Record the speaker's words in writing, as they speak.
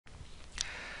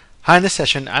Hi, in this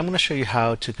session, I'm going to show you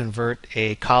how to convert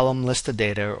a column list of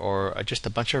data or just a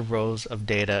bunch of rows of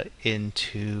data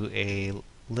into a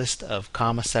list of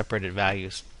comma separated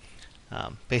values.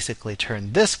 Basically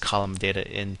turn this column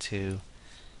data into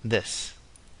this.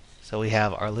 So we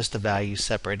have our list of values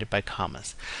separated by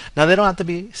commas. Now they don't have to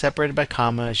be separated by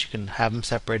commas. You can have them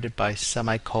separated by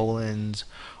semicolons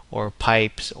or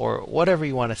pipes or whatever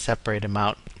you want to separate them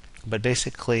out. But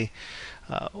basically,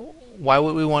 why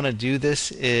would we want to do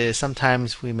this is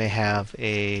sometimes we may have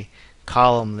a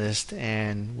column list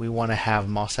and we want to have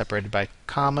them all separated by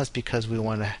commas because we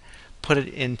want to put it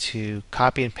into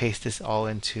copy and paste this all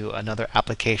into another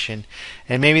application,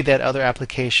 and maybe that other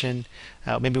application,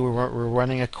 maybe we're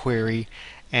running a query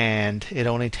and it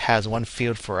only has one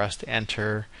field for us to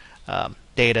enter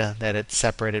data that it's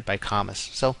separated by commas.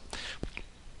 So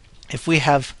if we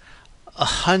have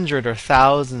 100 or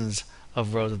thousands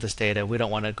of rows of this data, we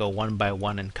don't want to go one by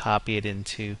one and copy it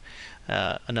into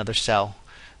another cell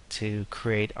to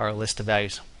create our list of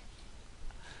values.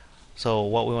 So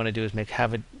what we want to do is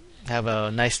have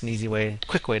a nice and easy way,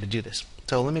 quick way to do this.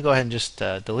 So let me go ahead and just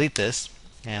delete this,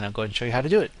 and I'll go ahead and show you how to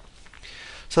do it.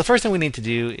 So the first thing we need to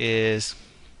do is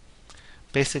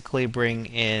basically bring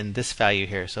in this value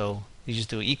here. So you just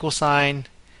do an equal sign,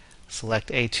 select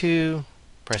A2,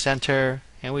 press enter,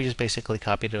 and we just basically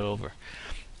copied it over.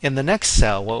 In the next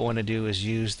cell, what we want to do is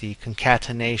use the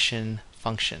concatenation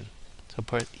function. So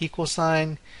put equal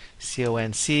sign,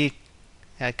 CONC,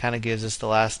 that kind of gives us the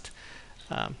last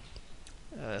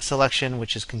selection,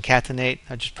 which is concatenate.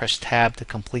 I just press tab to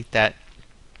complete that.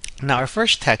 Now our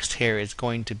first text here is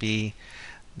going to be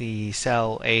the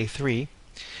cell A3,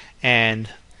 and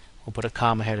we'll put a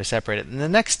comma here to separate it. And the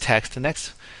next text, the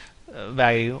next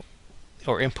value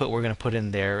or input we're going to put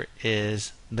in there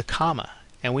is the comma.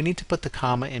 And we need to put the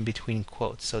comma in between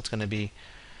quotes. So it's going to be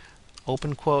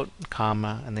open quote,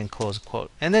 comma, and then close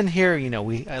quote. And then here,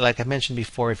 like I mentioned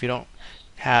before, if you don't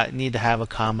need to have a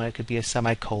comma, it could be a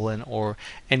semicolon or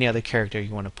any other character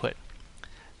you want to put.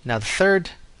 Now the third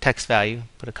text value,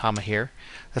 put a comma here.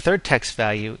 The third text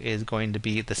value is going to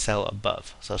be the cell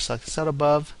above. So select the cell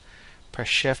above, press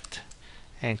Shift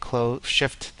and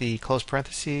Shift the close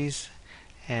parentheses,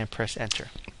 and press Enter.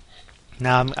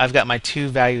 Now I've got my two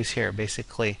values here,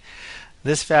 basically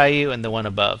this value and the one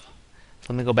above.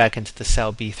 So let me go back into the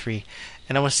cell B3,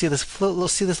 and I want to see this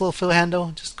little fill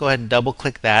handle. Just go ahead and double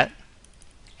click that,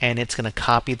 and it's going to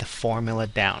copy the formula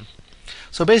down.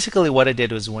 So basically what it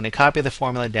did was when it copied the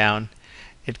formula down,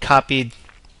 it copied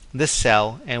this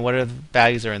cell and whatever the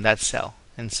values are in that cell,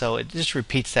 and so it just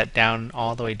repeats that down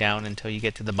all the way down until you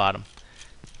get to the bottom.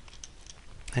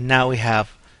 And now we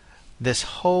have this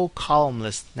whole column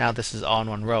list. Now this is all in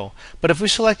one row, but if we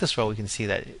select this row, we can see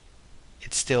that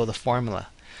it's still the formula.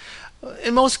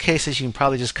 In most cases, you can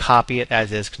probably just copy it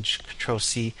as is, Control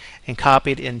C, and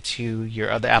copy it into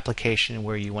your other application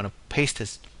where you want to paste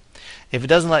this. If it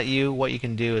doesn't let you, what you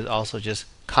can do is also just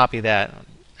copy that.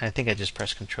 I think I just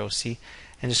press Control C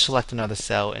and just select another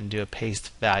cell and do a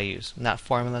paste values, not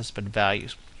formulas but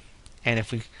values. And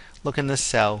if we look in this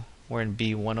cell, we're in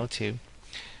B102.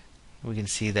 We can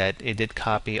see that it did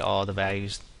copy all the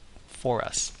values for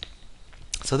us.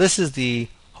 So this is the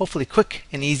hopefully quick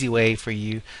and easy way for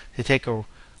you to take a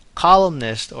column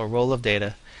list or row of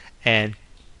data and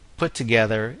put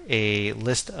together a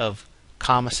list of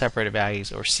comma separated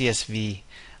values, or CSV,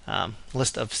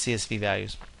 list of CSV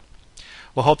values.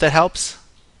 Well, hope that helps.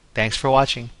 Thanks for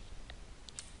watching.